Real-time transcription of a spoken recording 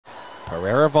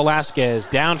Herrera Velasquez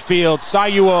downfield.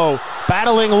 Sayuo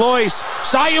battling Lois.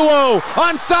 Sayuo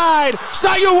onside.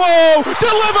 Sayuo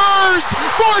delivers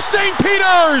for St.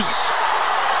 Peter's.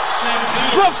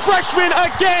 The freshman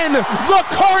again, the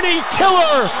Kearny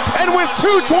killer. And with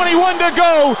 2:21 to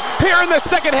go here in the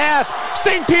second half,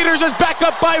 St. Peter's is back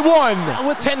up by 1.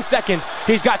 With 10 seconds,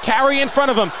 he's got Carey in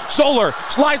front of him. Solar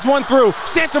slides one through.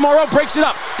 Santamaro breaks it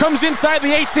up, comes inside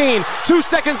the 18. 2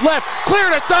 seconds left,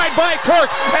 cleared aside by Kirk,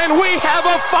 and we have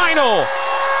a final.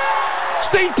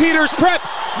 St. Peter's Prep,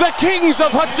 the kings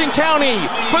of Hudson County,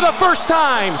 for the first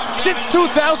time since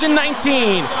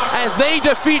 2019, as they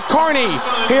defeat Kearny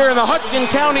here in the Hudson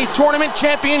County Tournament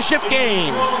Championship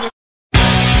game.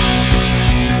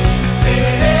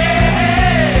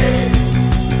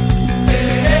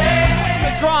 The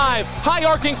drive, high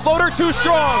arcing floater, too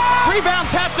strong.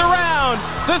 Rebound tapped around.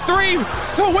 The three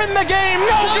to win the game,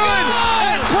 no good.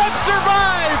 And Prep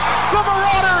survive. The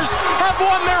Marauders have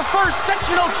won their first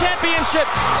sectional championship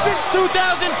since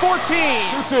 2014.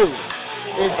 2-2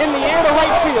 is in the air to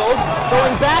right field.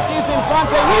 Going back is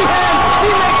Infante.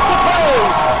 He makes the play.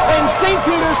 And St.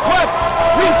 Peter's Prep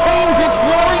retains its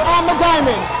glory on the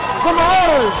diamond. The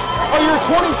Marauders are your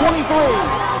 2023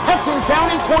 Hudson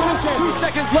County Tournament Champions. 2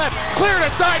 seconds left. Cleared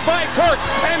aside by Kirk.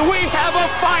 And we have a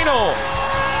final.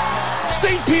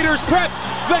 St. Peter's Prep,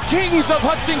 the kings of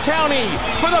Hudson County,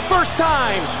 for the first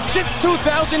time since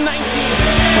 2019.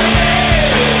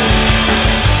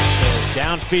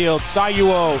 Downfield,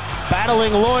 Sayuo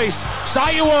battling Lois.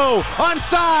 Sayuo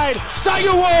onside.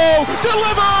 Sayuo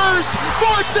delivers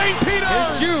for St.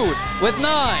 Peter's. Here's Jude with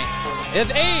 9,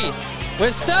 with 8,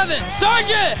 with 7.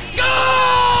 Sargent, score!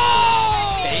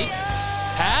 Fake,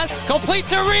 pass, complete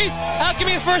to Reese. That's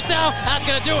gonna be the first down. That's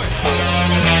gonna do it.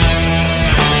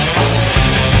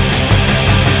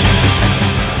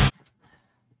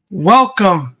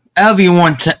 Welcome,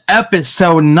 everyone, to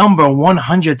episode number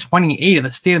 128 of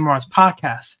the State of Mars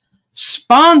podcast,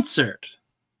 sponsored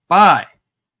by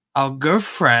our good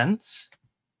friends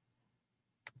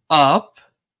up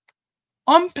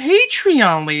on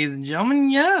Patreon, ladies and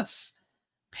gentlemen. Yes,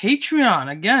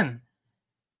 Patreon. Again,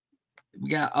 we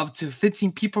got up to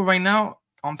 15 people right now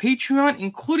on Patreon,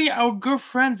 including our good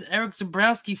friends Eric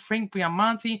Zabrowski, Frank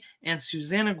Briamonte, and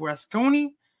Susanna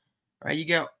Guasconi. Right, you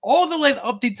get all the live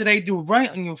updates that I do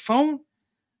right on your phone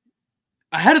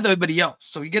ahead of everybody else.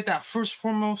 So you get that first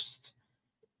foremost,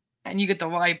 and you get the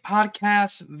live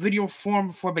podcast video form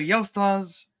before everybody else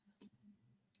does.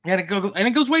 You gotta go, and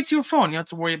it goes right to your phone. You don't have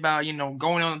to worry about,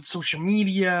 going on social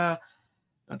media.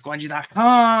 Let's go on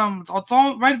G.com. It's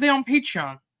all right there on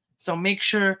Patreon. So make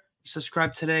sure you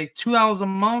subscribe today. $2 a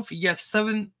month. You get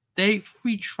 7-day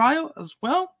free trial as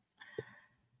well.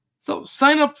 So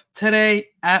sign up today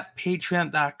at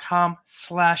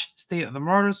patreon.com/State of the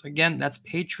Marauders. Again, that's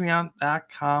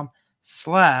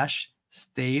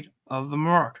patreon.com/State of the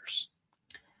Marauders.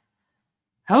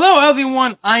 Hello,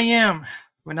 everyone. I am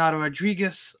Renato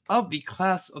Rodriguez of the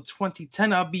class of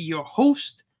 2010. I'll be your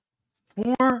host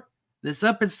for this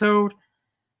episode.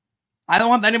 I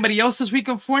don't have anybody else this week,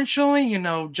 unfortunately.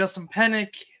 Justin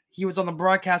Pennick, he was on the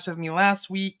broadcast with me last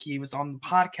week. He was on the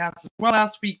podcast as well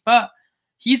last week, but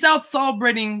he's out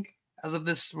celebrating, as of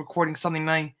this recording Sunday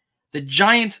night, the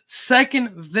Giants'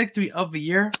 second victory of the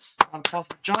year. Across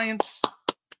the Giants.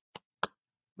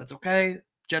 That's okay.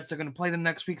 Jets are going to play them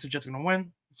next week, so Jets are going to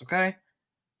win. It's okay.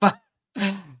 But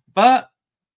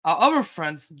our other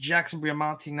friends, Jackson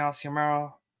Briamonte, Ignacio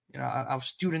Mara, our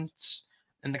students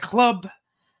in the club,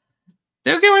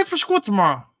 they're getting ready for school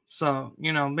tomorrow. So,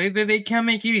 they can't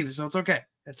make it either, so it's okay.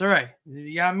 It's all right.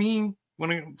 You got me. We're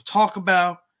going to talk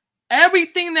about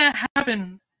everything that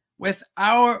happened with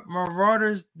our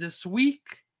Marauders this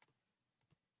week,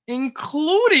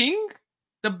 including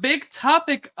the big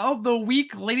topic of the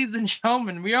week, ladies and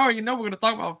gentlemen. We already know we're going to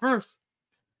talk about first.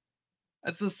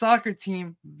 That's the soccer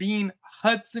team being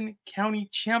Hudson County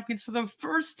Champions for the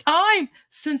first time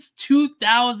since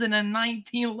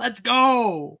 2019. Let's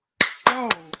go. Let's go.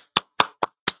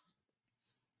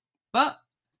 But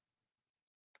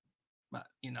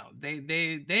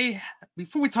they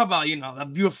before we talk about a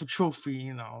beautiful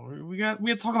trophy, we got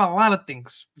to talk about a lot of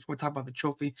things before we talk about the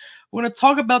trophy. We're going to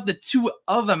talk about the two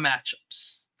other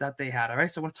matchups that they had. All right,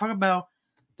 so we're going to talk about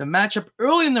the matchup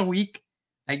early in the week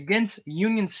against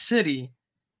Union City,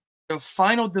 the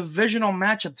final divisional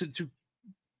matchup to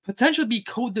potentially be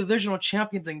co-divisional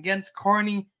champions against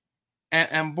Kearny.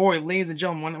 And boy, ladies and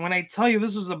gentlemen, when I tell you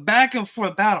this was a back and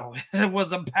forth battle, it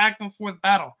was a back and forth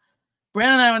battle.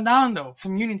 Brandon Arredondo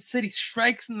from Union City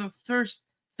strikes in the first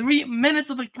 3 minutes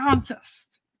of the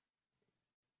contest,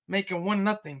 making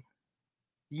 1-0.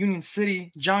 Union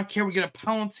City, John Kerry get a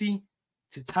penalty,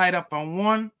 to tie it up on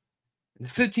 1. In the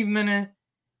 15th minute,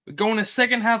 we go in the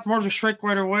second half. Marauders strike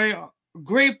right away.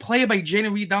 Great play by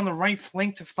Jaden Reed down the right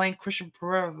flank to flank Christian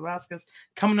Pereira Velasquez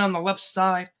coming on the left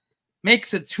side.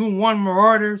 Makes it 2-1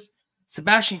 Marauders.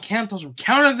 Sebastian Cantos will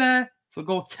counter that for a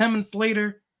goal 10 minutes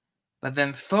later. But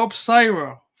then Philip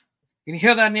Syro, you can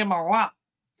hear that name a lot.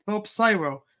 Philip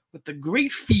Syro with the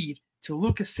great feed to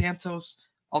Lucas Santos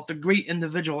off the great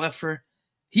individual effort.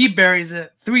 He buries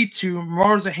it 3-2.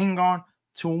 Marauders are hanging on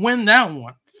to win that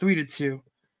one 3-2.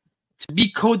 To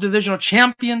be co-divisional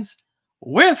champions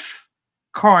with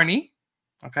Kearny.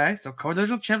 Okay, so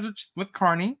co-divisional champions with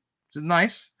Kearny, which is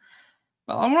nice.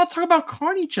 But I don't want to talk about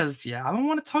Kearny just yet. I don't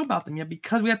want to talk about them yet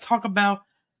because we have to talk about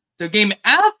the game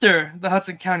after the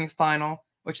Hudson County Final,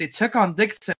 which they took on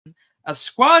Dixon, a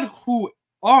squad who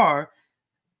are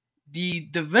the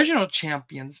divisional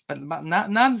champions, but not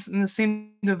in the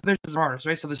same division as Marauders,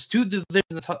 right? So there's 2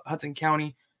 divisions of Hudson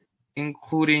County,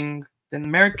 including the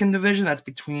American division that's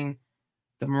between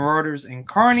the Marauders and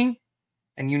Kearny,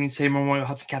 and Union City Memorial,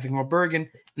 Hudson Catholic, Moore Bergen.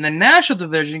 In the national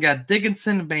division, you got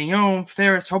Dickinson, Bayonne,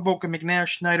 Ferris, Hoboken, McNair,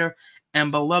 Schneider, and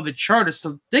beloved Charter.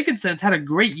 So Dickinson's had a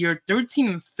great year,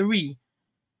 13-3.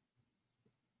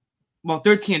 Well,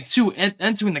 13-2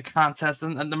 entering the contest.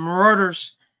 And the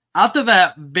Marauders, after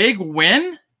that big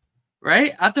win,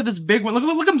 right? After this big win, look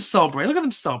at them celebrating. Look at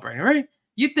them celebrating, right?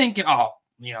 You're thinking, oh,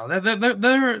 you know, they're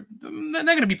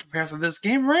going to be prepared for this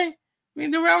game, right? I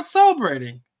mean, they were out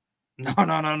celebrating.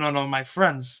 No, my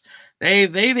friends.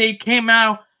 They came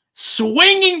out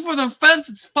swinging for the fence.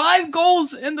 It's 5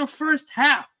 goals in the first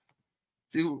half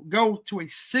to go to a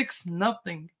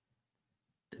 6-0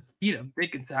 defeat of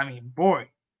Dickinson. I mean, boy,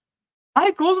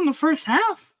 5 goals in the first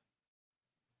half.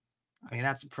 I mean,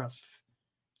 that's impressive.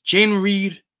 Jane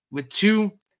Reed with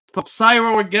 2.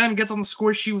 Popsyro again gets on the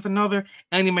score sheet with another.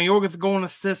 Andy Mayorga with a goal and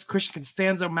assist. Christian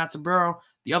Constanzo, Matsubaro,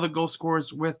 the other goal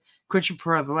scorers with Christian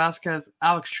Pereira Velasquez,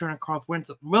 Alex Cherner, Carl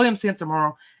Winter, William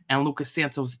Santamoro, and Lucas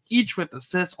Santos, each with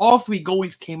assists. All 3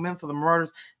 goalies came in for the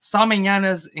Marauders. Simon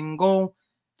Yanez in goal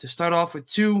to start off with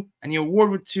 2, and the award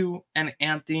with 2, and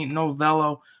Anthony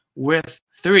Novello with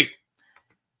 3.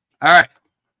 All right.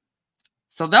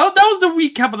 So that was the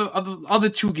recap of the other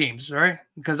 2 games, right?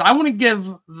 Because I want to give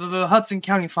the Hudson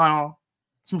County Final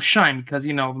some shine because,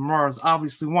 you know, the Marauders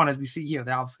obviously won, as we see here.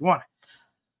 They obviously won it.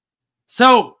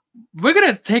 So we're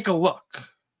going to take a look,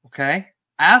 okay,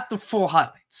 at the full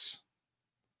highlights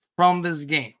from this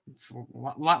game. It's a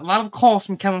lot of calls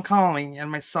from Kevin Connolly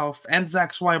and myself and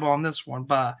Zach Zweibel on this one,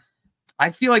 but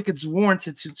I feel like it's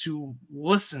warranted to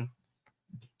listen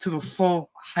to the full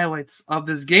highlights of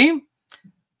this game,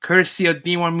 courtesy of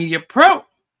D1 Media Pro.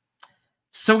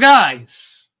 So,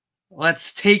 guys,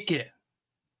 let's take it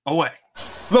away.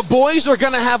 The boys are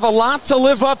going to have a lot to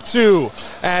live up to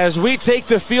as we take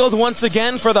the field once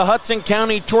again for the Hudson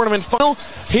County Tournament Final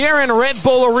here in Red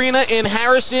Bull Arena in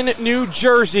Harrison, New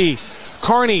Jersey.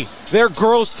 Kearny, their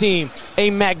girls team, a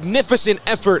magnificent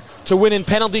effort to win in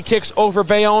penalty kicks over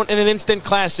Bayonne in an instant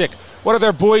classic. What are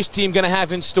their boys team going to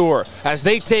have in store as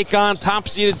they take on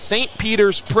top-seeded St.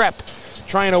 Peter's Prep,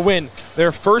 trying to win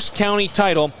their first county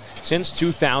title since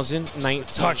 2019.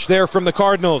 Touch there from the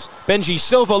Cardinals. Benji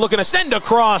Silva looking to send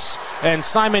across, and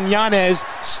Simon Yanez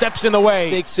steps in the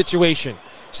way. Big situation.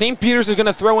 St. Peter's is going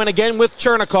to throw in again with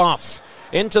Chernikov.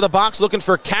 Into the box looking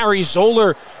for carry.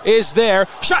 Zoller is there.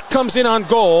 Shot comes in on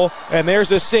goal, and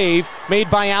there's a save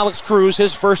made by Alex Cruz,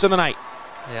 his first of the night.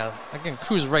 Yeah, again,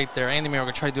 Cruz right there. Andy Mayor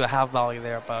going to try to do a half volley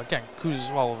there, but again, Cruz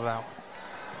is well over that.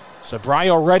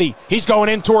 Sabrayo ready. He's going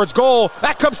in towards goal.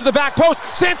 That comes to the back post.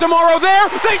 Santamoro there.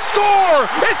 They score!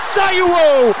 It's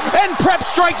Sayuo! And Prep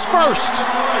strikes first.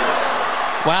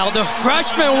 Wow, the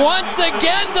freshman once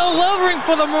again delivering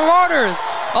for the Marauders.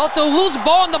 Off the loose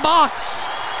ball in the box.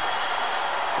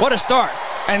 What a start.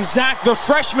 And Zach, the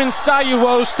freshman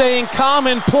Sayuo, staying calm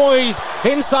and poised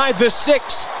inside the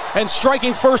 6 and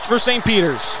striking first for St.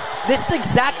 Peter's. This is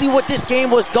exactly what this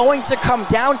game was going to come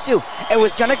down to. It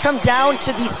was going to come down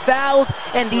to these fouls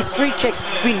and these free kicks.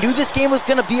 We knew this game was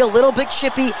going to be a little bit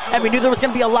chippy, and we knew there was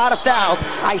going to be a lot of fouls.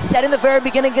 I said in the very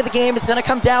beginning of the game, it's going to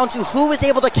come down to who was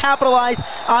able to capitalize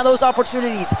on those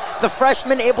opportunities. The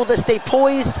freshmen able to stay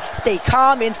poised, stay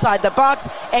calm inside the box,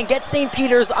 and get St.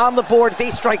 Peter's on the board.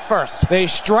 They strike first. They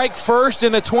strike first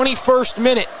in the 21st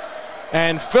minute.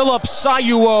 And Philip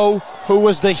Sayuo, who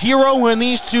was the hero when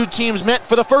these two teams met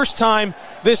for the first time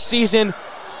this season,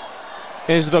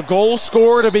 is the goal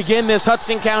scorer to begin this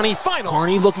Hudson County Final.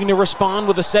 Kearny looking to respond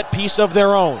with a set piece of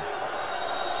their own.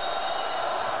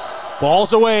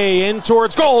 Ball's away in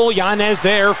towards goal. Yanez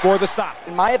there for the stop.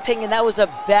 In my opinion, that was a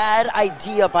bad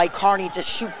idea by Kearny to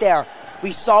shoot there.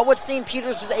 We saw what St.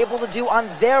 Peter's was able to do on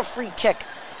their free kick.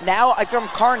 Now from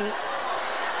Kearny.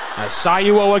 As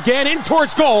Sayuo again in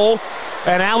towards goal,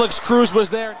 and Alex Cruz was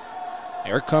there.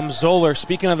 Here comes Zoller,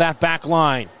 speaking of that back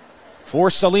line. For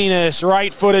Salinas,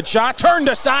 right-footed shot, turned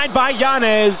aside by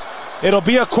Yanez. It'll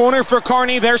be a corner for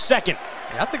Kearny, their second.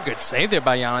 Yeah, that's a good save there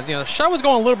by Yanez. You know, the shot was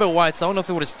going a little bit wide, so I don't know if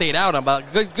it would have stayed out on,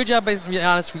 but good job by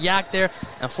Yanez to react there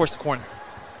and force the corner.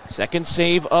 Second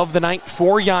save of the night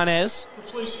for Yanez.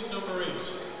 Replacing number 8,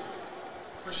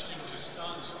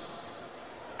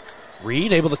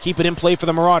 Reed able to keep it in play for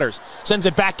the Marauders. Sends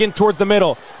it back in towards the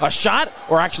middle. A shot,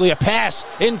 or actually a pass,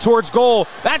 in towards goal.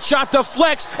 That shot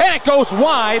deflects, and it goes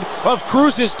wide of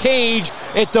Cruz's cage.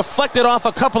 It deflected off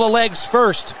a couple of legs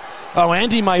first. Oh,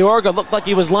 Andy Mayorga looked like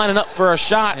he was lining up for a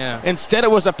shot. Yeah. Instead,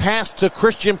 it was a pass to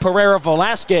Christian Pereira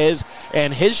Velasquez,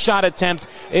 and his shot attempt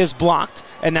is blocked.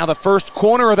 And now the first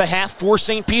corner of the half for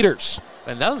St. Peter's.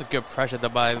 And that was a good pressure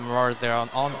by the Marauders there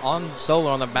on Zoller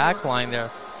on the back line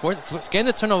there. Getting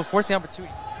the turnover, forcing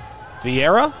opportunity.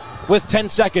 Vieira with 10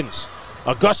 seconds.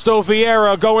 Augusto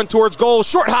Vieira going towards goal.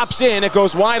 Short hops in. It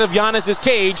goes wide of Yanez's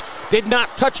cage. Did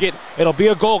not touch it. It'll be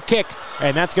a goal kick,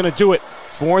 and that's going to do it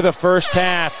for the first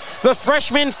half. The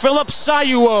freshman Philip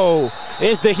Sayuo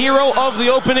is the hero of the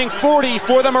opening 40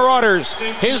 for the Marauders.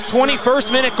 His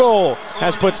 21st minute goal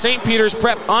has put St. Peter's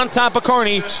Prep on top of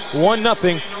Kearny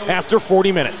 1-0 after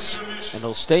 40 minutes. And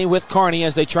they'll stay with Kearny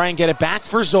as they try and get it back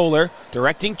for Zoller,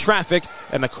 directing traffic,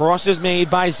 and the cross is made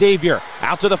by Xavier.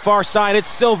 Out to the far side, it's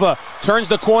Silva. Turns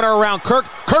the corner around Kirk.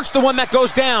 Kirk's the one that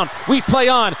goes down. We play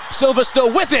on. Silva still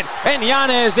with it, and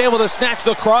Yanez able to snatch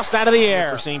the cross out of the air.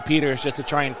 For St. Peter's, just to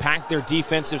try and pack their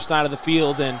defensive side of the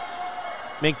field and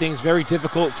make things very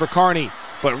difficult for Kearny.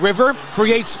 But River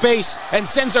creates space and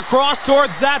sends a cross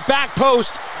towards that back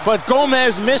post. But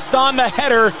Gomez missed on the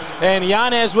header, and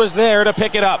Yanez was there to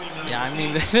pick it up. Yeah, I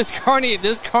mean, this Kearny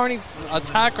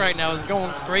attack right now is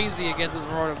going crazy against this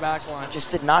Marauder back line.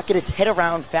 Just did not get his head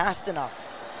around fast enough.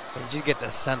 But you just get the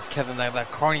sense, Kevin,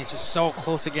 that Kearny is just so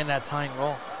close to getting that tying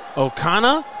goal.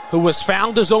 O'Connor, who was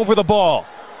fouled, is over the ball.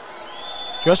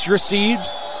 Just received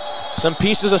some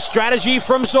pieces of strategy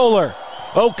from Zoller.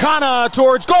 O'Connor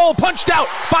towards goal, punched out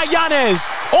by Yanez,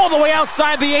 all the way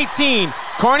outside the 18.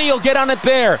 Kearny will get on it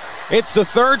there. It's the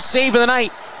third save of the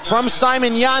night from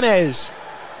Simon Yanez.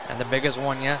 And the biggest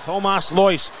one yet. Tomas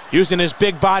Lois using his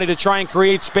big body to try and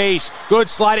create space. Good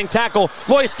sliding tackle.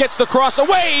 Lois gets the cross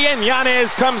away, and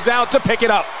Yanez comes out to pick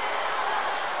it up.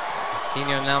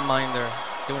 Senior netminder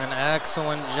doing an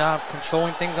excellent job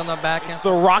controlling things on the back end. It's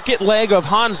the rocket leg of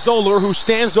Hans Zoller, who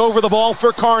stands over the ball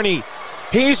for Kearny.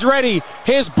 He's ready.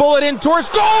 His bullet in towards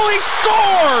goal. He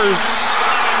scores!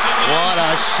 What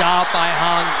a shot by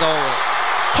Hans Zoller.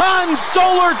 Hans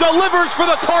Zoller delivers for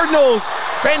the Cardinals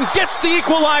and gets the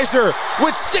equalizer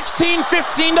with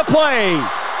 16:15 to play.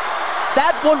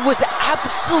 That one was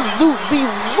absolutely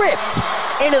ripped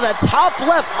into the top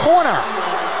left corner.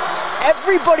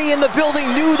 Everybody in the building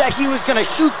knew that he was going to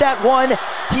shoot that one.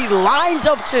 He lined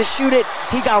up to shoot it.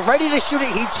 He got ready to shoot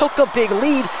it. He took a big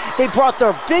lead. They brought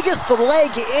their biggest leg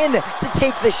in to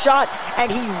take the shot,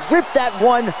 and he ripped that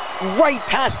one right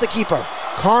past the keeper.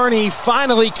 Kearny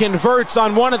finally converts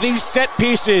on one of these set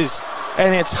pieces,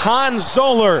 and it's Hans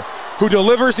Zoller who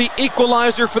delivers the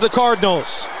equalizer for the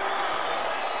Cardinals.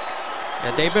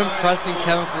 Yeah, they've been pressing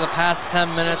Kevin for the past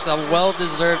 10 minutes. A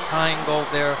well-deserved tying goal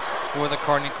there for the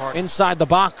Kearny Cardinals. Inside the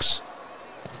box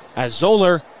as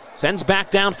Zoller sends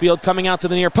back downfield, coming out to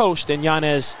the near post, and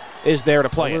Yanez is there to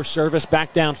play it. Service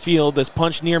back downfield is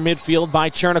punched near midfield by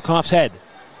Chernikov's head.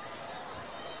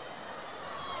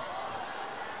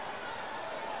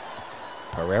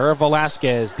 Pereira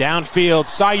Velasquez downfield.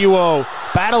 Sayuo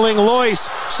battling Lois.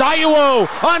 Sayuo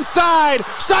onside.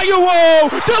 Sayuo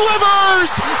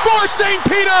delivers for St.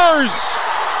 Peter's.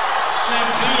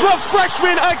 The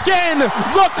freshman again,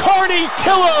 the Kearny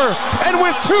killer. And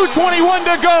with 2:21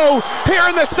 to go here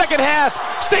in the second half,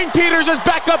 St. Peter's is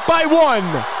back up by 1.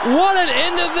 What an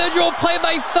individual play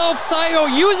by Philip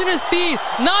Sayuo, using his speed,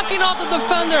 knocking off the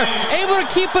defender, able to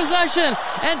keep possession,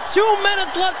 and 2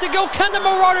 minutes left to go. Can the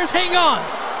Marauders hang on?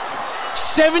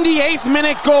 78th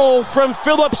minute goal from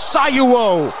Philip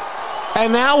Sayuo.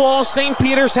 And now all St.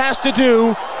 Peter's has to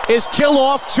do is kill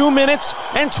off 2 minutes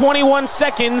and 21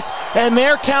 seconds, and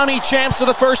they're county champs for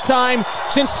the first time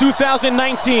since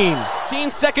 2019. 15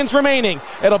 seconds remaining.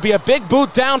 It'll be a big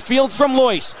boot downfield from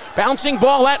Lois. Bouncing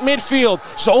ball at midfield.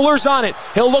 Zoller's on it.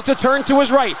 He'll look to turn to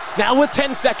his right. Now with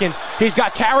 10 seconds. He's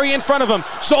got Carey in front of him.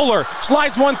 Zoller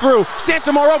slides one through.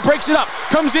 Santamaro breaks it up.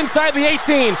 Comes inside the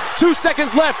 18. 2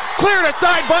 seconds left. Cleared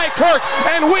aside by Kirk,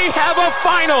 and we have a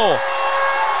final.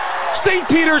 St.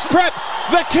 Peter's Prep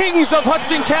the Kings of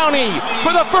Hudson County,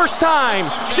 for the first time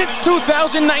since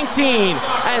 2019,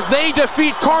 as they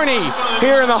defeat Kearny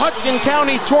here in the Hudson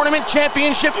County Tournament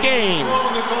Championship game.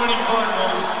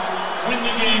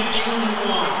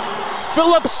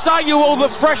 Philip Sayuo, the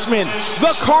freshman,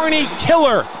 the Kearny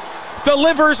killer,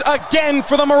 delivers again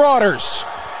for the Marauders.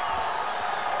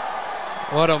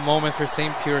 What a moment for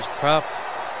St. Peter's Prep.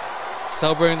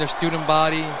 Celebrating their student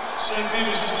body.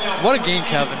 What a game,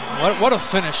 Kevin. What a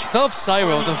finish. Philip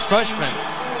Sayuo, the freshman,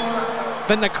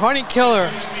 been the Kearny killer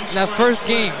in that first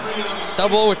game.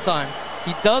 Double overtime.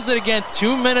 He does it again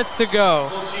 2 minutes to go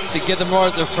to give the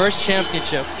Marauders their first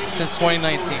championship since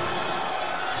 2019.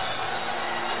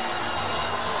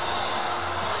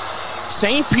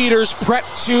 St. Peter's Prep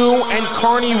 2 and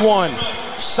Kearny 1.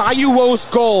 Sayuo's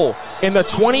goal in the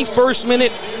 21st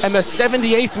minute and the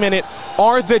 78th minute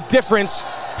are the difference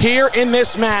here in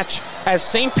this match as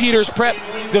St. Peter's Prep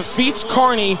defeats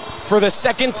Kearny for the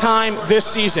second time this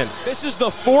season. This is the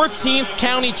 14th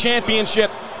county championship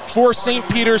for St.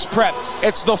 Peter's Prep.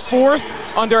 It's the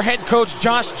 4th under head coach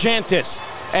Josh Jantis.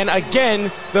 And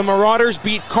again, the Marauders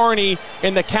beat Kearny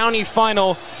in the county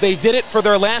final. They did it for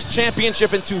their last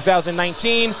championship in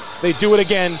 2019. They do it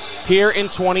again here in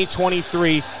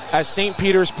 2023 as St.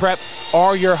 Peter's Prep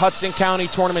are your Hudson County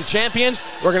Tournament champions.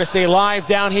 We're going to stay live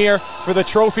down here for the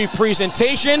trophy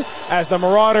presentation as the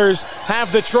Marauders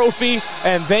have the trophy,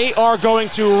 and they are going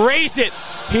to raise it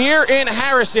here in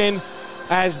Harrison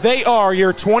as they are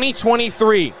your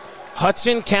 2023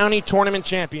 Hudson County Tournament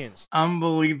champions.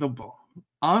 Unbelievable.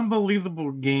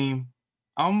 Unbelievable game.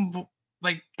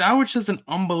 That was just an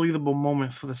unbelievable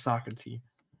moment for the soccer team.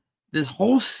 This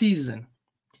whole season,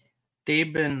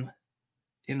 they've been,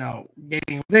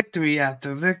 getting victory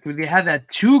after victory. They had that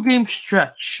 2-game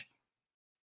stretch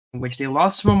in which they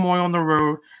lost to Memorial on the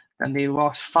road, and they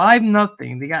lost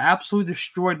 5-0. They got absolutely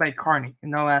destroyed by Kearny in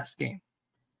their last game.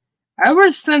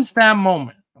 Ever since that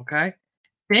moment, okay,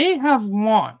 they have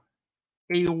won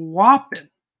a whopping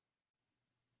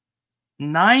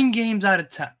 9 games out of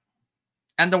 10.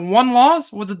 And the one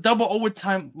loss was a double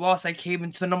overtime loss that came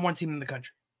into the number 1 team in the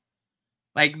country.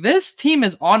 This team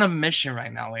is on a mission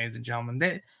right now, ladies and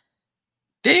gentlemen.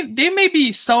 They may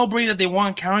be celebrating that they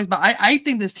won counties, but I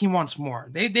think this team wants more.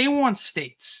 They want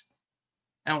states.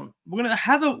 And we're going to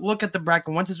have a look at the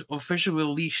bracket once it's officially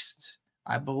released,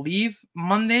 I believe,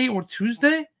 Monday or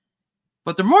Tuesday.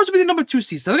 But the Marauders will be the number 2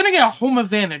 seed, so they're going to get a home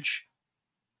advantage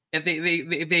if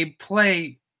they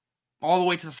play all the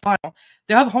way to the final.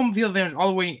 They have home field advantage all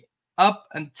the way up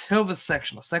until the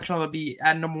sectional. Sectional will be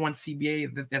at number 1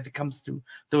 CBA if it comes to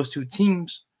those 2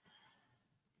 teams.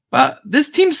 But this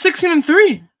team's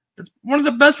 16-3. That's one of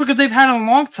the best records they've had in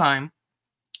a long time.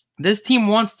 This team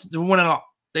wants to win it all.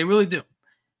 They really do.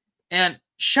 And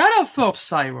shout out Philip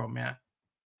Sayuo, man.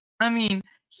 I mean,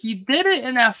 he did it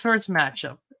in that first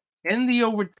matchup in the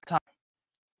overtime.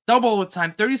 Double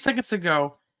overtime, 30 seconds to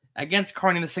go against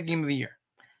Kearny in the second game of the year.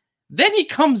 Then he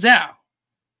comes out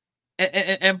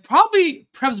and probably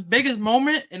Prep's biggest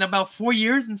moment in about 4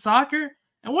 years in soccer.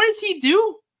 And what does he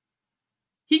do?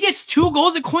 He gets 2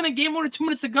 goals and coin a game under 2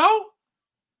 minutes to go.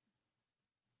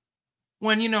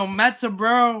 When, Matt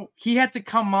Sobrero, he had to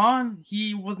come on.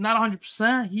 He was not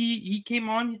 100%. He came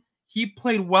on. He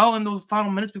played well in those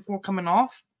final minutes before coming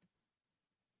off.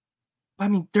 But,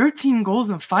 13 goals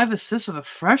and 5 assists for the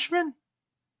freshman?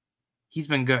 He's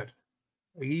been good.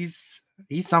 He's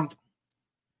something.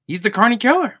 He's the Kearny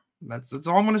killer. That's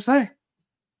all I'm going to say.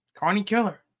 Kearny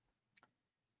killer.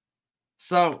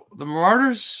 So, the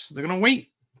Marauders, they're going to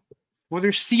wait for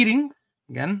their seeding.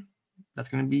 Again, that's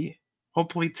going to be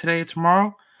hopefully today or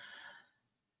tomorrow.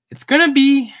 It's going to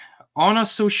be on our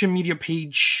social media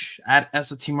page at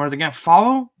SOT Marauders. Again,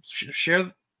 follow, share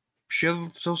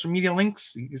the social media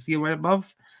links. You can see it right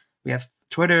above. We have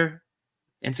Twitter,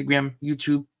 Instagram,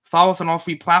 YouTube. Follow us on all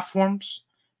 3 platforms.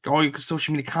 Get all your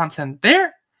social media content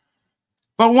there.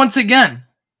 But once again,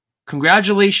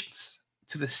 congratulations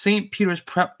to the St. Peter's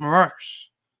Prep Marauders.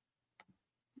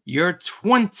 Your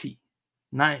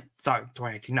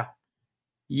 2019,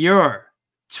 your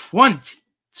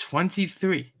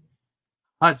 2023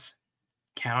 Hudson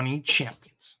County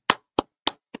Champions.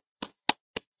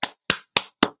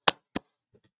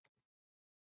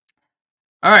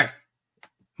 All right,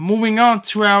 moving on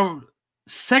to our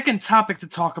second topic to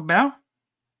talk about.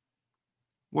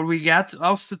 What do we got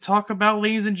else to talk about,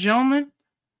 ladies and gentlemen?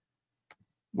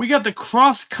 We got the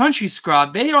cross-country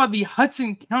squad. They are the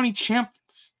Hudson County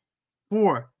Champions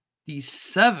for the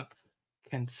 7th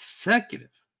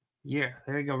consecutive year.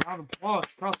 There you go. Round of applause.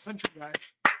 Cross-country,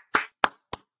 guys.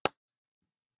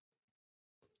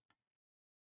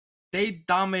 They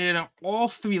dominated on all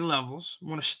 3 levels. I'm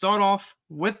going to start off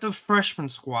with the freshman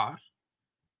squad.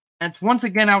 And it's once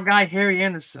again our guy, Harry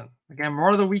Anderson. Again,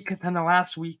 Marauder of the Week contender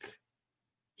last week.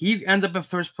 He ends up in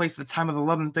first place at the time of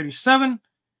 11:37.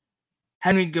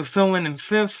 Henry Gaffilin in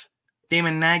 5th.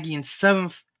 Damon Nagy in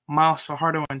 7th. Miles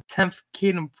Fajardo in 10th.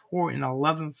 Caden Poor in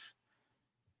 11th.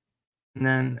 And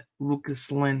then Lucas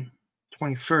Lynn,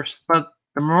 21st. But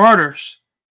the Marauders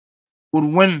would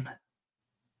win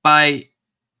by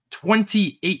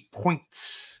 28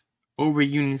 points over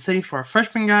Union City for our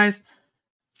freshman guys.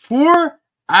 For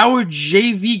our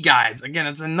JV guys, again,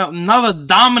 it's another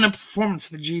dominant performance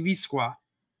for the JV squad.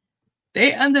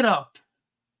 They ended up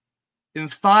in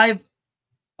 5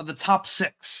 of the top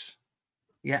 6.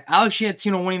 You got Alex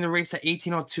Giantino winning the race at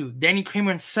 18:02. Danny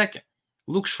Kramer in 2nd.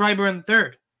 Luke Schreiber in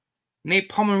 3rd. Nate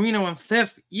Palmerino in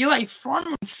 5th. Eli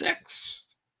Farmer in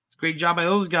 6th. Great job by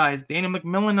those guys. Daniel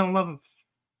McMillan in 11th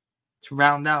to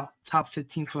round out top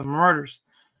 15 for the Marauders.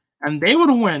 And they would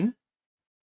win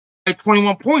by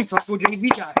 21 points. Let's go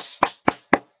JV guys.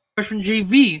 Freshman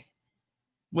JV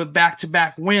with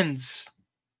back-to-back wins.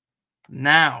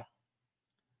 Now,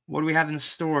 what do we have in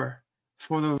store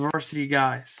for the varsity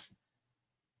guys?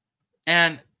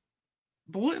 And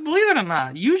believe it or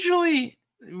not, usually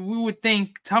we would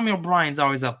think Tommy O'Brien's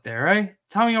always up there, right?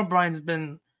 Tommy O'Brien's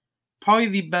been probably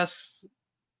the best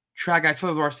track guy for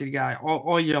the varsity guy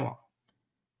all year long.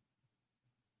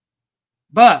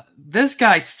 But this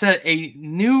guy set a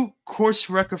new course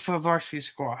record for the varsity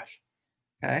squad.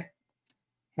 Okay.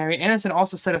 Harry Anderson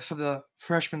also set it for the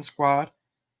freshman squad.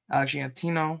 Alex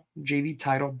Giantino, JV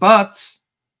title. But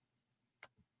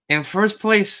in first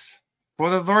place for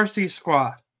the varsity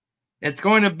squad, it's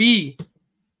going to be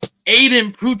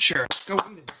Aiden Prucher. Go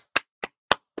Aiden.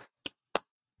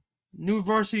 New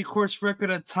varsity course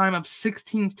record at a time of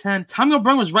 16:10. Tommy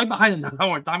O'Brien was right behind him.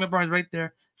 Tommy O'Brien was right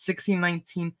there.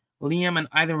 16:19. Liam and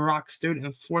Ivan Rock stood in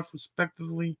 4th,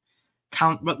 respectively.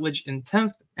 Count Rutledge in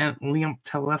 10th. And Liam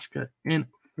Teleska in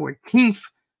 14th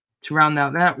to round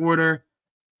out that order.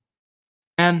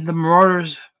 And the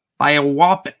Marauders, by a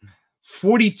whopping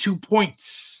 42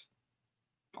 points,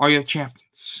 are your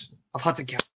champions of Hudson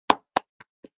County.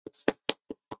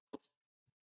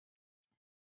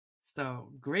 So,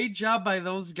 great job by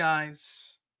those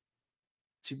guys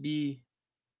to be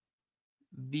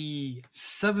the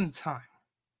 7th-time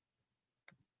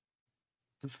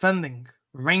defending,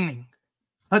 reigning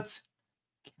Hudson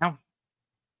County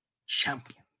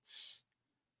Champions.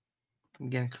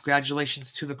 Again,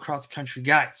 congratulations to the cross-country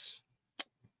guys.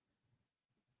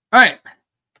 All right.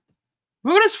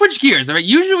 We're going to switch gears, all right?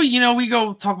 Usually, we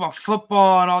go talk about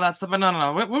football and all that stuff, but no. I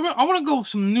want to go with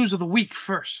some news of the week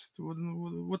first.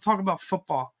 We'll talk about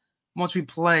football once we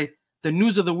play the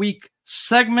news of the week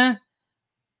segment.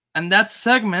 And that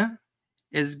segment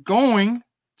is going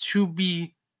to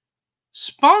be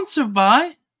sponsored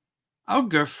by our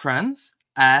good friends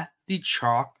at the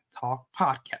Chalk Talk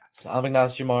Podcast. I'm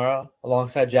Ignacio Morrow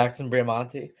alongside Jackson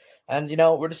Briamonte. And,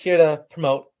 we're just here to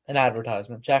promote an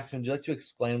advertisement. Jackson, would you like to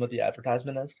explain what the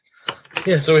advertisement is?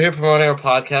 Yeah, so we're here promoting our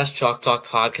podcast, Chalk Talk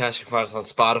Podcast. You can find us on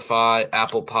Spotify,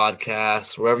 Apple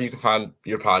Podcasts, wherever you can find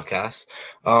your podcasts.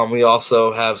 We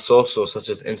also have socials such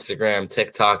as Instagram,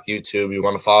 TikTok, YouTube. You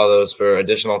want to follow those for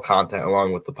additional content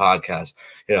along with the podcast.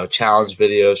 Challenge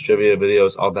videos, trivia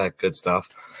videos, all that good stuff.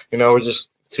 We're just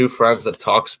two friends that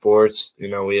talk sports.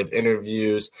 We have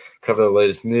interviews, cover the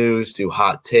latest news, do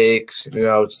hot takes,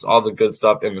 just all the good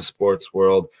stuff in the sports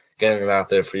world, getting it out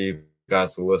there for you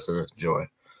guys to listen and enjoy.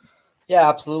 Yeah,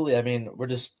 absolutely. I mean, we're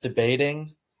just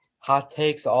debating, hot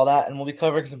takes, all that, and we'll be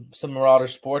covering some Marauder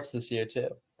sports this year too.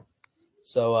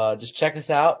 So just check us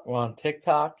out. We're on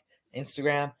TikTok,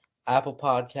 Instagram, Apple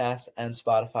Podcasts, and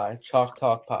Spotify. Chalk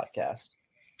Talk Podcast.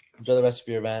 Enjoy the rest of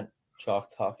your event.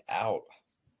 Chalk Talk out.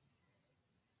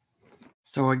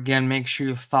 So again, make sure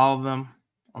you follow them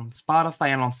on Spotify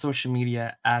and on social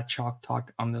media at Chalk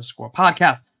Talk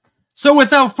 _podcast. So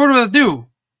without further ado,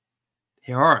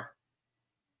 here are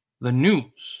the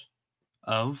news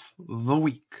of the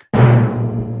week.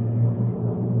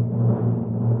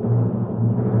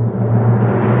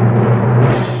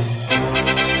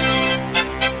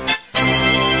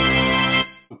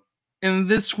 In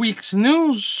this week's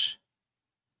news,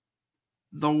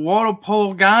 the water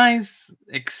polo guys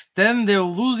extend their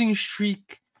losing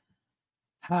streak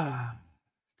to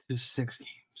 6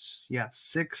 games. Yeah,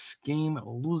 6-game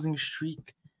losing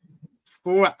streak.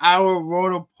 For our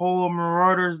water polo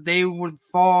Marauders, they would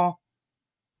fall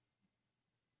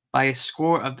by a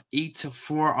score of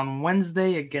 8-4 on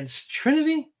Wednesday against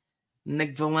Trinity.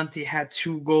 Nick Valenti had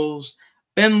 2 goals.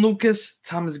 Ben Lucas,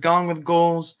 Thomas Gong with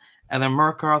goals. And then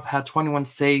Murkoff had 21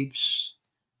 saves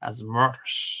as the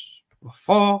Marauders will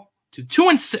fall to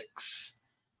 2-6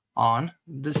 on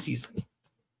the season.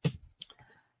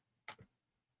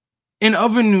 In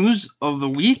other news of the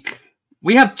week,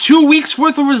 we have 2 weeks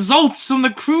worth of results from the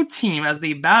crew team as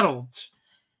they battled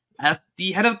at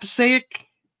the head of the Passaic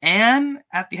and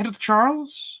at the head of the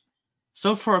Charles.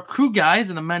 So for our crew guys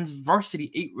in the men's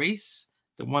varsity 8 race,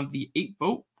 the 1v8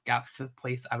 boat got 5th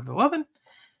place out of 11.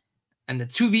 And the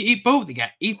 2v8 boat, they got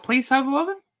 8th place out of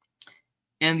 11.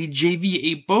 And the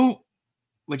JV8 boat,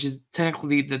 which is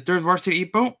technically the 3rd varsity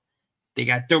 8 boat, they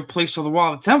got 3rd place for the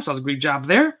wall of attempts. So that was a great job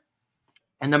there.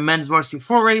 And the men's varsity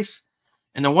 4 race,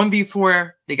 and the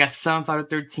 1v4, they got 7th out of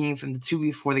 13th. And the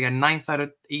 2v4, they got 9th out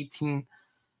of 18.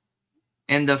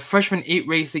 And the freshman 8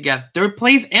 race, they got 3rd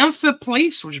place and 5th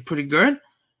place, which is pretty good.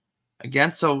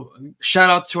 Again, so shout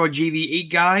out to our JV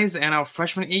 8 guys and our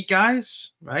freshman 8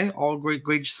 guys, right? All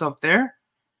great stuff there.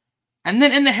 And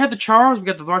then in the head of the Charles, we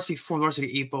got the varsity 4,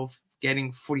 varsity 8 both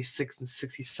getting 46 and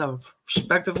 67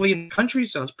 respectively in the country.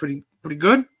 So it's pretty good,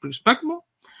 pretty respectable.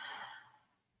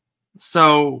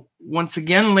 So once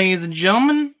again, ladies and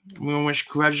gentlemen, we want to wish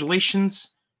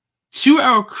congratulations to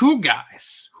our crew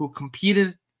guys who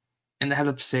competed in the head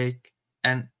of Passaic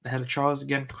and the head of Charles.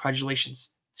 Again, congratulations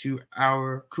to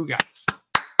our crew guys.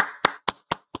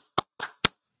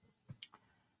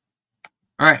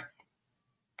 All right.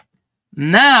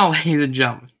 Now, ladies and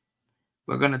gentlemen,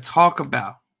 we're going to talk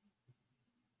about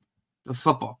the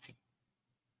football team.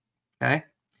 Okay?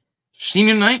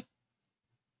 Senior night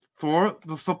for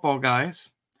the football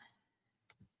guys.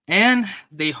 And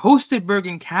they hosted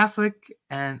Bergen Catholic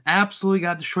and absolutely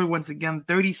got destroyed once again.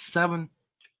 37-7,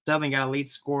 got a late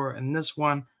score in this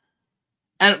one.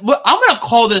 And I'm going to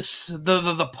call this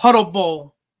the Puddle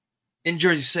Bowl in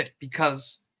Jersey City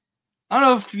because I don't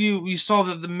know if you saw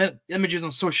the images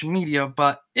on social media,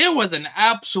 but it was an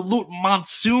absolute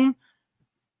monsoon,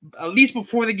 at least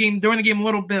before the game, during the game a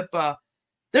little bit, but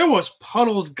there was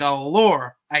puddles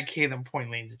galore at Caden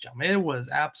Point, ladies and gentlemen. It was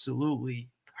absolutely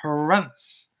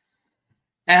horrendous.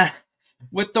 And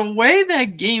with the way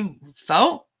that game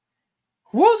felt,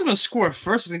 who was going to score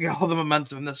first was going to get all the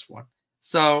momentum in this one.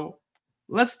 So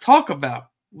let's talk about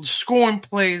scoring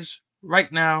plays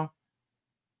right now,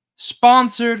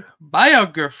 sponsored by our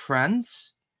good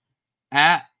friends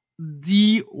at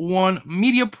D1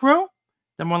 Media Pro,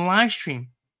 #1 live stream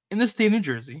in the state of New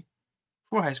Jersey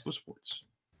for high school sports.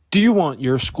 Do you want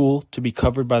your school to be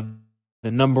covered by the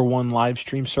 #1 live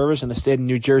stream service in the state of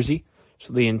New Jersey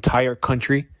so the entire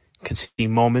country can see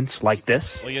moments like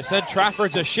this? Well, you said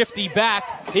Trafford's a shifty back.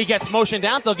 He gets motioned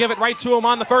down. They'll give it right to him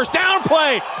on the first down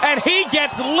play, and he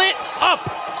gets lit up.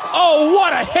 Oh,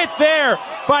 what a hit there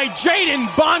by Jaden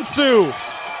Bonsu.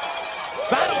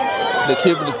 The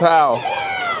kid with the Powell.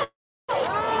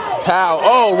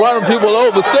 Oh, running people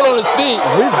over, still on his feet.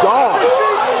 He's gone.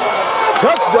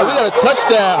 Touchdown. We got a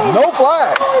touchdown. No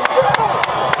flags.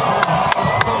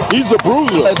 He's a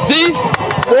bruiser. Aziz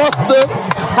Foster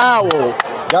Powell.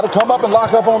 Got to come up and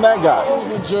lock up on that guy.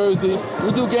 In Jersey.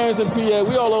 We do games in PA.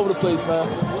 We all over the place, man.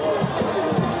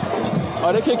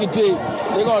 Oh, they're kicking deep.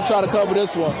 They're going to try to cover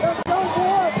this one.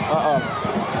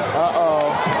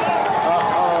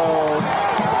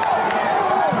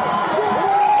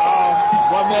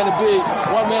 One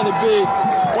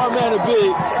man to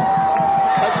beat.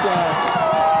 Touchdown.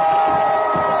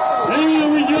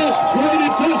 And we just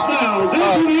traded touchdowns.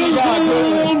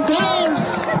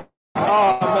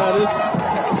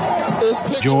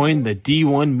 Join the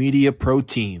D1 Media Pro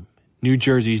team, New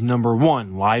Jersey's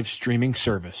 #1 live streaming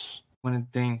service. I want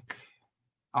to thank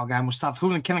our guy Mustafa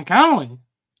Hood and Kevin Connolly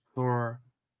for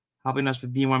helping us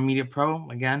with D1 Media Pro.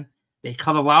 Again, they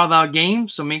cover a lot of our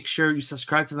games, so make sure you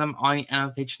subscribe to them on the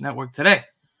NFH Network today.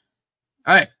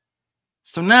 All right,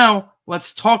 so now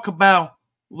let's talk about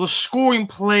the scoring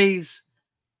plays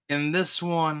in this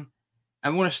one.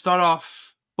 I'm going to start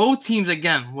off. Both teams,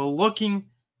 again, were looking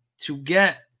to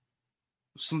get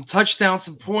some touchdowns,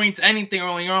 some points, anything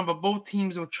early on, but both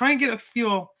teams were trying to get a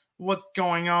feel of what's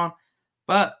going on.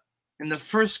 But in the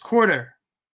first quarter,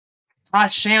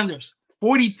 Josh Sanders,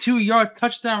 42-yard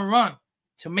touchdown run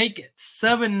to make it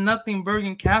 7-0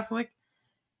 Bergen Catholic.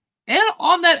 And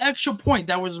on that extra point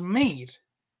that was made,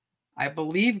 I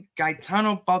believe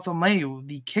Gaetano Baltomeu,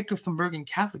 the kicker from Bergen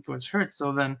Catholic, was hurt.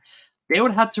 So then they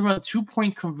would have to run a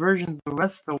 2-point conversion the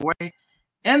rest of the way.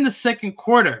 In the second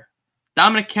quarter,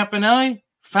 Dominic Campanelli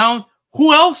found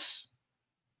who else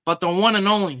but the one and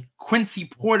only Quincy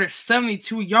Porter,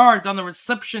 72 yards on the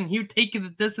reception. He would take it the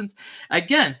distance.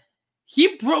 Again,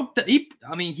 he broke the.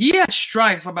 He had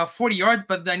stride for about 40 yards,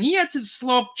 but then he had to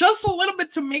slow up just a little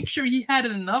bit to make sure he had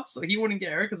it enough so he wouldn't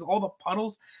get hurt because all the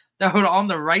puddles that were on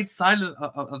the right side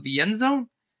of the end zone.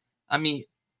 I mean,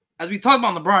 as we talked about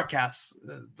on the broadcast,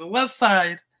 the left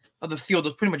side of the field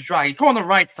was pretty much dry. You go on the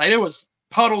right side, it was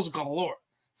puddles galore.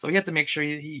 So he had to make sure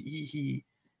he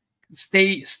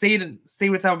stayed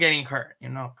without getting hurt,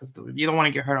 because you don't want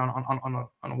to get hurt on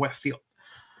a wet field.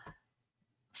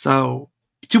 So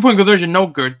 2-point conversion, no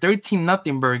good.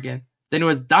 13-0 Bergen. Then it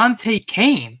was Dante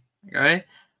Kane, right?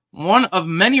 One of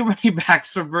many running backs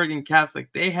for Bergen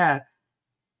Catholic. They had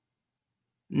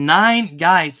 9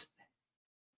 guys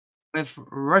with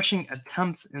rushing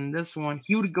attempts in this one.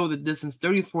 He would go the distance,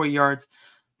 34 yards.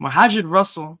 Mahajid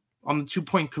Russell on the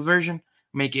 2-point conversion,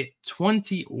 make it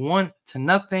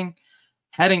 21-0.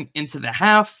 Heading into the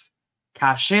half,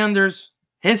 Cash Sanders,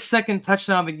 his second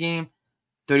touchdown of the game,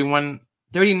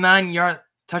 39-yard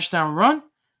touchdown run.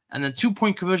 And the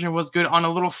 2-point conversion was good on a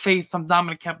little faith from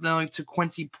Dominic Campanelli to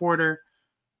Quincy Porter.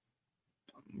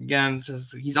 Again,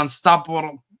 he's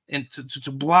unstoppable and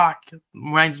to block.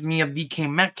 Reminds me of DK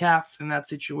Metcalf in that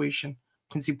situation.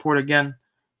 Quincy Porter, again,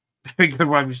 very good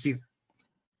wide receiver.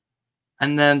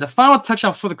 And then the final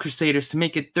touchdown for the Crusaders to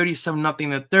make it 37-0 in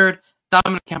the third.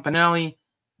 Dominic Campanelli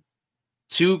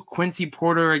to Quincy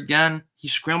Porter again. He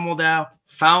scrambled out,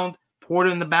 found Porter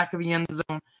in the back of the end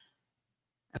zone.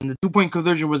 And the 2-point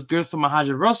conversion was good for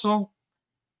Mahajid Russell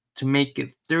to make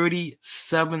it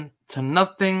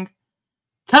 37-0.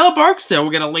 Tyler Barksdale will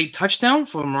get a late touchdown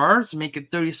for the Marauders to make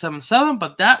it 37-7,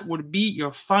 but that would be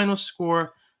your final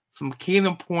score from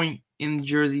Caden Point in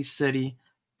Jersey City,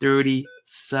 37-7.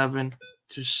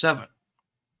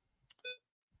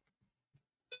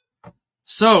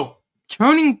 So,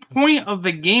 turning point of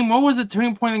the game. What was the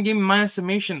turning point of the game in my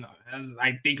estimation?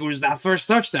 I think it was that first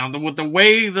touchdown. With the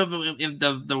way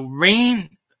the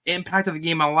rain impacted the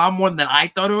game a lot more than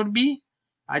I thought it would be.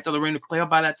 I thought the rain would clear up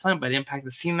by that time, but it impacted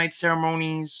the senior night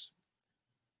ceremonies,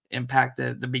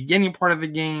 impacted the beginning part of the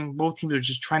game. Both teams are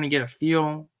just trying to get a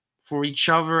feel for each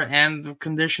other and the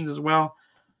conditions as well.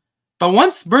 But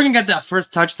once Bergen got that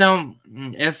first touchdown,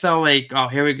 it felt like, oh,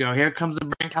 here we go. Here comes the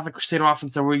Bergen Catholic Crusader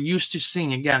offense that we're used to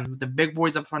seeing. Again, the big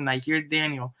boys up front. I hear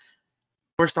Daniel,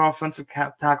 first offensive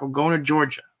tackle, going to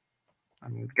Georgia. I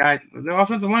mean, the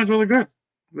offensive line is really good.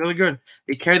 Really good.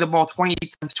 They carry the ball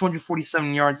 28 times,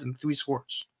 247 yards, and 3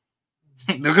 scores.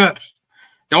 They're good.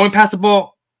 They only passed the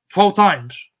ball 12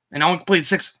 times, and only completed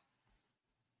 6.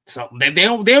 So they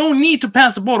don't need to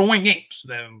pass the ball to win games.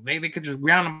 They could just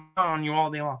ground them on you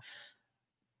all day long.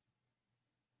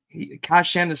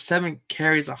 Cash Sanders, 7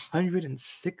 carries,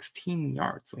 116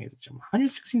 yards, ladies and gentlemen.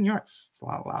 116 yards. It's a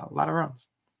lot of runs.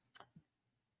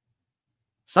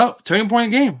 So, turning point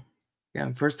of the game. Yeah,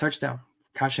 first touchdown.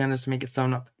 Cash Sanders to make it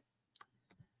 7-0.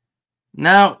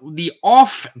 Now, the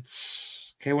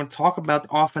offense. Okay, I want to talk about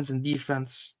the offense and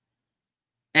defense.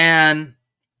 And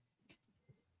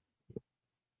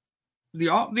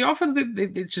the offense,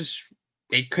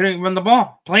 they couldn't run the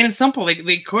ball. Plain and simple.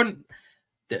 They couldn't.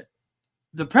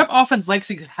 The prep offense likes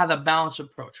to have a balanced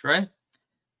approach, right?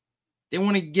 They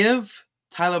want to give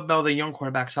Tyler Bell, the young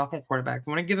quarterback, sophomore quarterback, they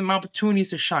want to give them opportunities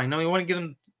to shine. No, they want to give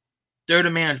them third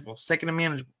and manageable, second and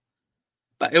manageable.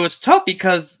 But it was tough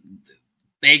because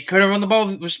they couldn't run the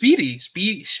ball with Speedy.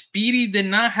 Speedy did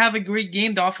not have a great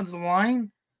game, the offensive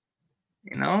line.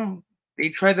 They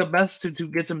tried their best to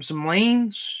get some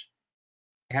lanes.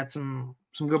 They had some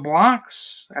good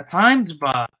blocks at times,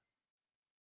 but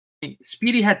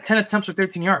Speedy had 10 attempts for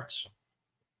 13 yards.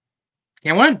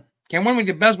 Can't win. Can't win when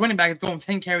your best running back is going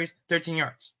 10 carries, 13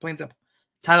 yards. Plain simple.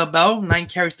 Tyler Bell, 9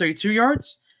 carries, 32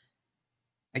 yards.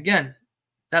 Again,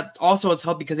 that also has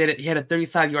helped because he had a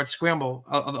 35-yard scramble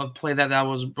of play that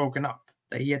was broken up,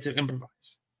 that he had to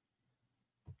improvise.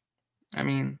 I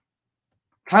mean,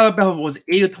 Tyler Bell was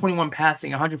 8 of 21 passing,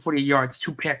 148 yards,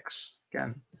 2 picks.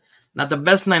 Again, not the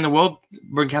best night in the world.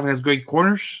 Bergen Catholic has great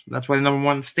corners. That's why they're number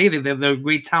 1 in the state. They're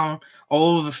great talent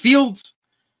all over the field.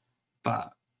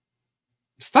 But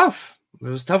it's tough. It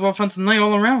was a tough offensive night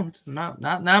all around.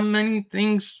 Not many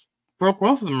things broke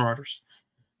well for the Marauders.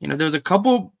 There was a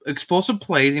couple explosive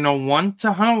plays. One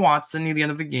to Hunter Watson near the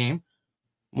end of the game.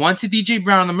 One to DJ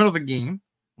Brown in the middle of the game.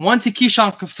 One to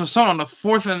Keyshawn Fasson on the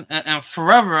 4th and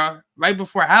forever, right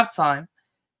before halftime.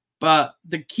 But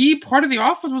the key part of the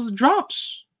offense was the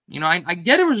drops. I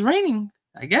get it was raining.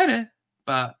 I get it.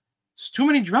 But it's too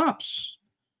many drops.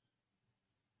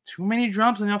 Too many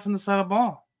drops on the offensive side of the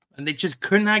ball. And they just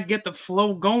could not get the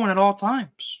flow going at all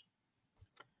times.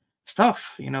 It's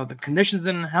tough. The conditions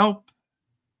didn't help.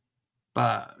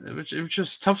 But it was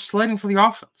just tough sledding for the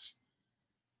offense.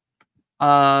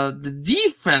 The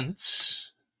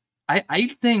defense,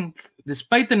 I think,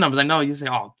 despite the numbers, I know you say,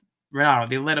 oh, Marauder,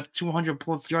 they let up 200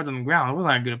 plus yards on the ground. It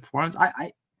wasn't a good performance.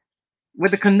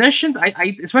 With the conditions,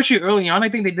 I especially early on, I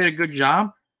think they did a good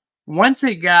job. Once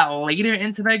it got later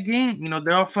into that game,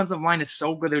 their offensive line is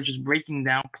so good. They're just breaking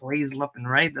down plays left and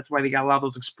right. That's why they got a lot of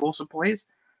those explosive plays.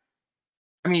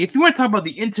 I mean, if you want to talk about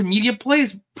the intermediate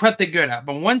plays, Prep they're good at.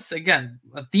 But once again,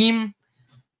 a theme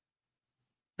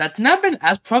that's not been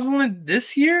as prevalent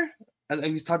this year, as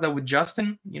we talked about with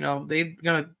Justin, they've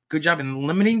done a good job in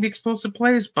limiting the explosive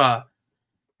plays. But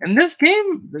in this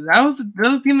game, that was the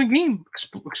end of the game.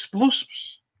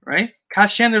 Explosives, right? Kyle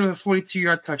Chandler with a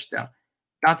 42-yard touchdown.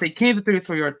 Dante Kane with a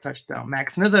 34-yard touchdown.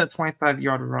 Max Nizza a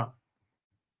 25-yard run.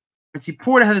 Quincy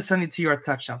Porter had a 72-yard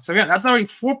touchdown. So, yeah, that's already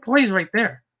 4 plays right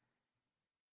there.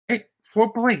 Hey,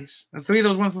 4 plays. And 3 of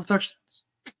those went for touchdowns.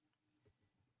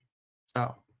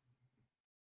 So,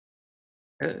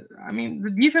 I mean, the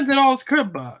defense at all is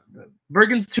good, but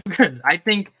Bergen's too good. I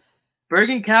think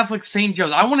Bergen Catholic, St.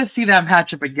 Joe's. I want to see that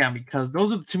matchup again because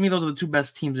those are the 2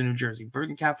 best teams in New Jersey.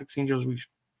 Bergen Catholic, St. Joe's Region.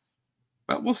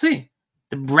 But we'll see.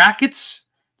 The brackets,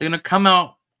 they're going to come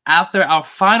out after our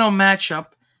final matchup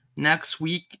next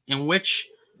week, in which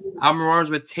our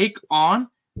Marauders would take on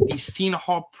the Seton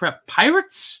Hall Prep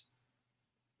Pirates.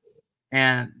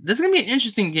 And this is going to be an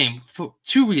interesting game for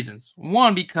 2 reasons.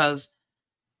 One, because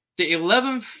the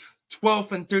 11th,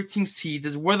 12th, and 13th seeds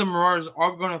is where the Marauders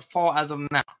are going to fall as of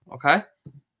now, okay?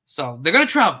 So they're going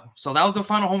to travel. So that was the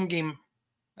final home game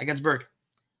against Bergen.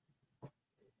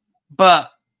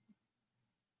 But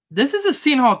this is a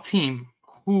Seton Hall team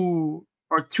who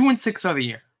are 2-6 of the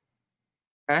year,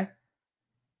 okay?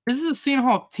 This is a Seton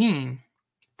Hall team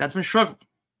that's been struggling.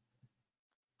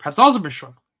 Perhaps also been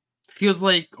struggling. Feels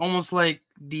like almost like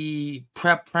the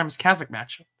Prep Premise Catholic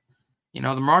matchup. The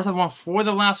Marauders have won 4 of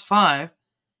the last 5.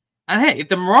 And hey, if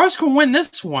the Marauders can win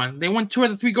this one, they win 2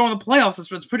 of the 3 going to the playoffs.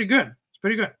 It's pretty good. It's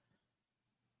pretty good.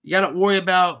 You got to worry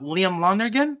about Liam Launder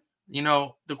again.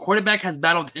 The quarterback has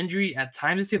battled injury at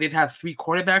times this year. They've had 3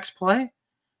 quarterbacks play.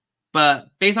 But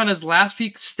based on his last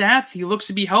week's stats, he looks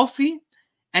to be healthy.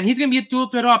 And he's going to be a dual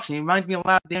threat option. He reminds me a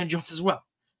lot of Dan Jones as well.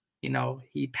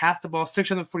 He passed the ball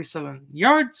 647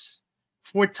 yards,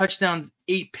 4 touchdowns,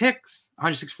 8 picks,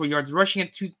 164 yards rushing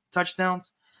and 2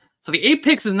 touchdowns. So the 8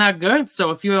 picks is not good.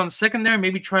 So if you're on the secondary,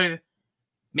 maybe try to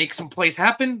make some plays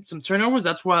happen, some turnovers.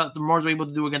 That's what the Marauders were able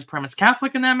to do against Premise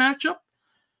Catholic in that matchup.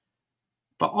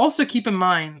 But also keep in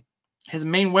mind, his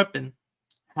main weapon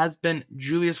has been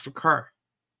Julius Fakar.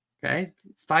 Okay?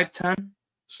 It's 5'10",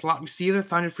 slot receiver,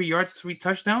 503 yards, 3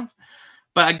 touchdowns.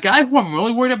 But a guy who I'm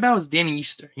really worried about is Danny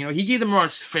Easter. He gave the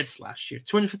Marauders fits last year.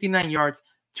 259 yards,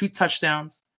 2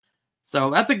 touchdowns. So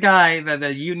that's a guy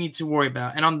that you need to worry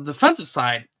about. And on the defensive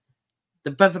side,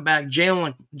 the defensive back,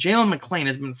 Jalen McClain,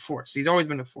 has been a force. He's always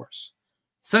been a force.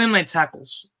 79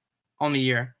 tackles on the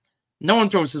year. No one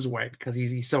throws his way because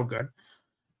he's so good.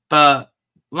 But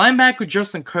linebacker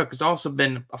Justin Cook has also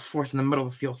been a force in the middle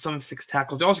of the field. 76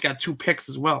 tackles. They also got 2 picks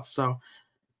as well. So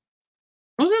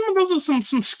those are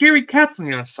some scary cats on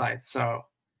the other side. So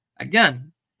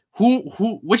again,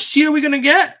 which seed are we gonna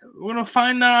get? We're gonna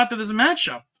find out after this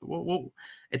matchup.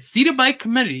 It's seeded by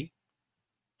committee.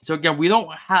 So again, we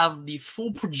don't have the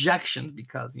full projections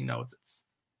because it's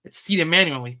seeded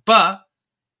manually. But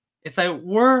if I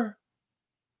were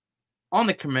on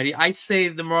the committee, I'd say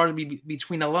the Marauders would be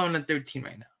between 11 and 13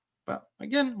 right now. But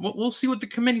again, we'll see what the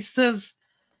committee says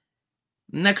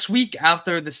next week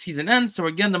after the season ends. So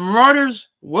again, the Marauders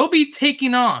will be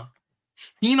taking on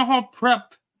Seton Hall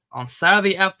Prep on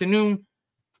Saturday afternoon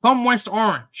from West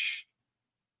Orange,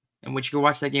 in which you can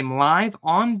watch that game live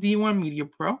on D1 Media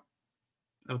Pro.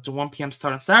 Up to 1 p.m.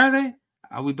 start on Saturday.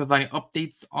 I'll be providing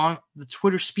updates on the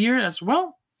Twitter sphere as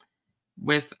well,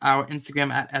 with our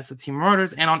Instagram at SOT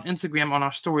Marauders and on Instagram on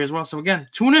our story as well. So again,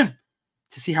 tune in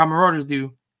to see how Marauders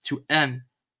do to end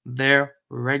their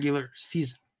regular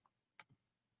season.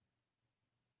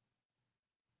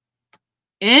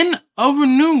 In other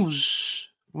news,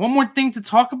 one more thing to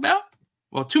talk about.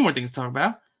 Well, 2 more things to talk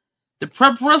about. The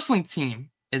Prep Wrestling team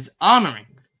is honoring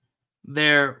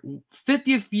their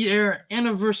 50th year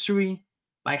anniversary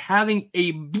by having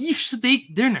a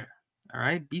beefsteak dinner. All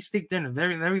right, beefsteak dinner,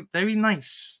 very, very, very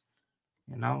nice.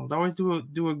 They always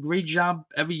do a great job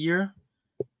every year.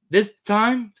 This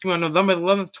time, it's going to be on November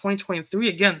 11th, 2023.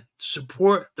 Again, to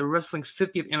support the wrestling's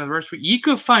 50th anniversary. You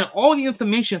can find all the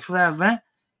information for that event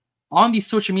on the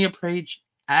social media page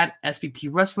at SPP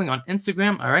Wrestling on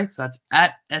Instagram. All right, so that's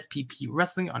at SPP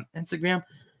Wrestling on Instagram.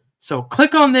 So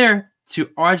click on there to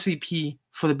RSVP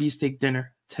for the beefsteak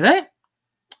dinner today.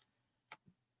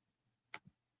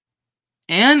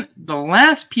 And the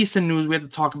last piece of news we have to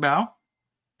talk about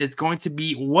is going to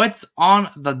be what's on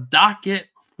the docket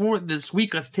for this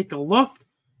week. Let's take a look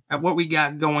at what we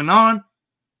got going on.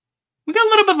 We got a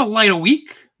little bit of a lighter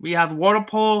week. We have water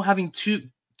polo having two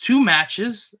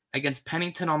matches against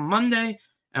Pennington on Monday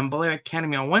and Blair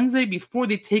Academy on Wednesday before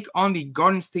they take on the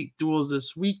Garden State duels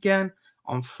this weekend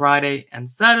on Friday and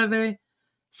Saturday.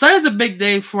 Saturday's a big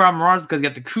day for our Marauders because we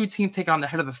got the crew team taking on the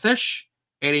Head of the Fish,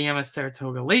 8 a.m. at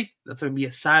Saratoga Lake. That's going to be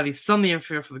a Saturday-Sunday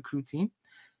affair for the crew team.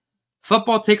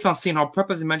 Football takes on Seton Hall Prep,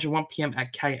 as I mentioned, 1 p.m.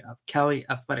 at Kelly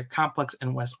Athletic Complex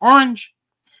in West Orange.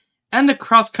 And the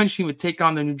cross-country team would take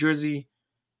on the New Jersey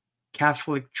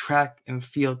Catholic Track and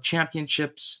Field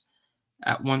Championships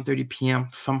at 1:30 p.m.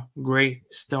 from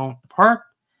Greystone Park.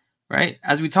 Right?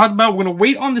 As we talked about, we're going to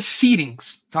wait on the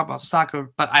seedings. Talk about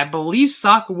soccer, but I believe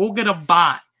soccer will get a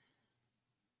bye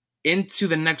into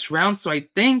the next round. So I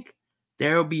think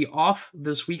they'll be off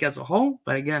this week as a whole.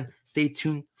 But again, stay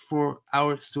tuned for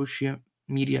our social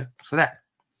media for that.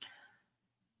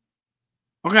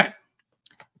 Okay.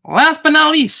 Last but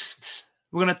not least,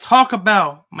 we're going to talk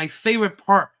about my favorite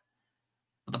part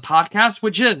of the podcast,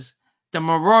 which is the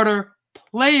Marauder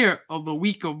Player of the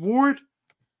Week Award.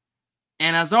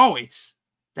 And as always,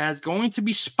 that is going to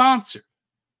be sponsored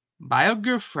by our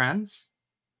good friends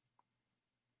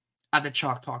at the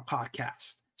Chalk Talk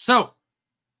Podcast. So,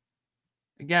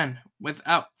 again,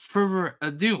 without further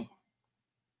ado,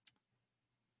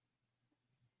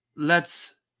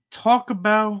 let's talk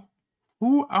about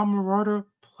who our Marauder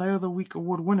Player of the Week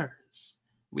Award winners.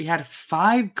 We had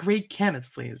 5 great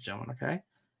candidates, ladies and gentlemen, okay?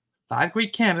 5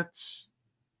 great candidates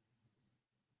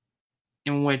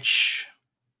in which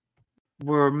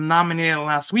were nominated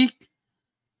last week,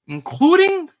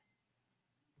 including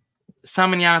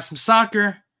Simon Yanis from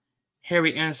soccer,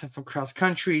 Harry Anderson from cross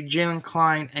country, Jalen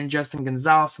Klein and Justin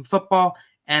Gonzalez from football,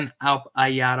 and Alp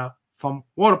Ayala from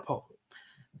water polo.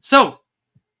 So,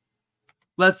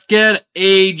 let's get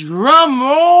a drum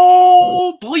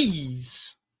roll,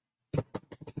 please.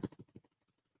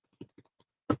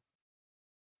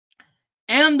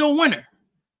 And the winner,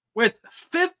 with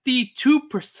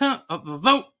 52% of the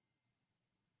vote,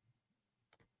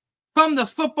 from the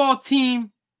football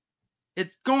team,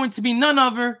 it's going to be none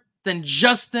other than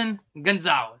Justin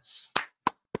Gonzalez.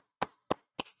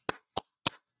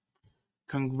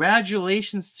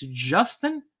 Congratulations to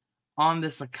Justin on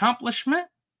this accomplishment.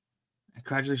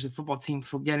 Congratulations to the football team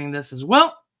for getting this as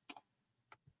well.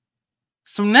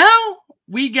 So now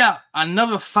we got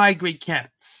another 5 great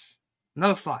candidates.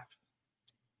 Another 5.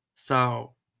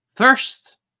 So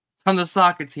first, from the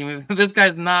soccer team, if this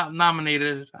guy's not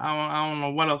nominated, I don't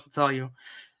know what else to tell you.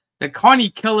 The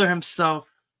Kearny killer himself,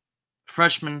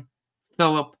 freshman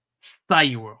Philip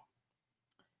Sayuro.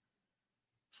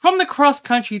 From the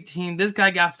cross-country team, this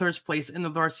guy got first place in the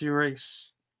varsity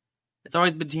race. It's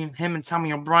always between him and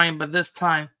Tommy O'Brien, but this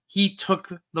time he took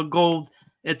the gold.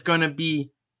 It's going to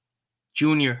be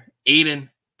junior Aiden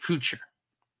Kucher.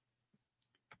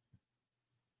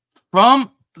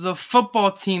 From the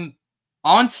football team,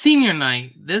 on senior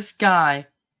night, this guy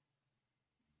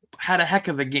had a heck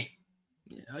of a game.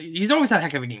 He's always had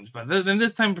heck of a games, but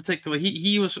this time in particular,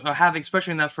 he was having,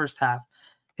 especially in that first half.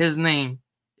 His name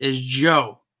is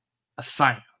Joe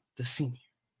Asanya, the senior.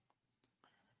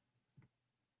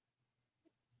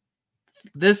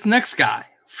 This next guy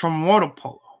from water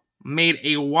polo made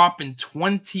a whopping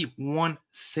 21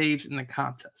 saves in the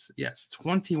contest. Yes,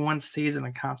 21 saves in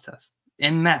the contest.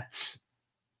 And that's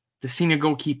the senior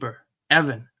goalkeeper,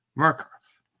 Evan Murkoff.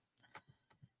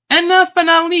 And last but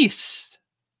not least,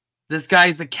 this guy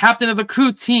is the captain of the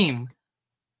crew team,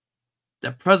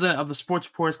 the president of the Sports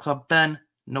Reporters Club, Ben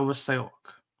Novoselic.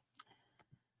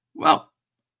 Well,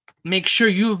 make sure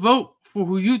you vote for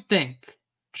who you think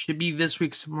should be this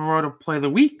week's Marauder Play of the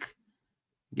Week.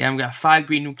 Again, we got 5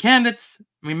 great new candidates.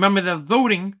 Remember that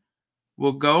voting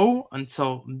will go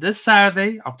until this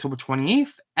Saturday, October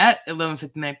 28th at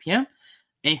 11:59 p.m.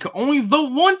 And you can only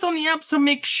vote once on the app, so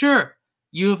make sure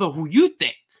you vote who you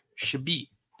think should be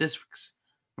this week's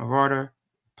Marauder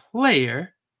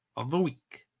Player of the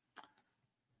Week.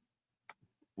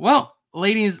 Well,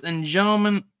 ladies and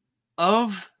gentlemen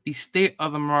of the State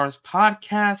of the Marauders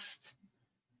podcast,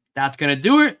 that's going to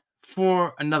do it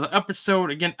for another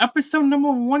episode. Again, episode number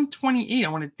 128. I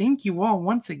want to thank you all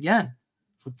once again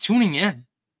for tuning in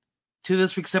to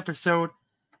this week's episode.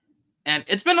 And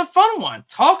it's been a fun one,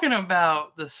 talking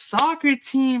about the soccer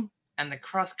team and the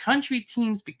cross-country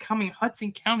teams becoming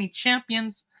Hudson County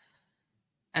champions,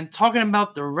 and talking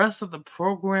about the rest of the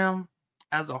program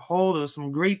as a whole. There's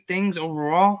some great things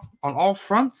overall on all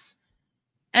fronts.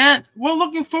 And we're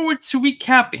looking forward to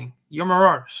recapping your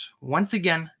Marauders once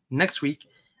again next week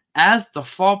as the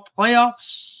fall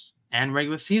playoffs and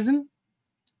regular season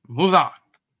move on.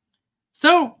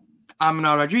 So, I'm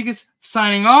Marauder Rodriguez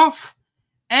signing off.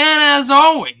 And as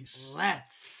always,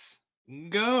 let's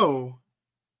go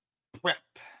prep.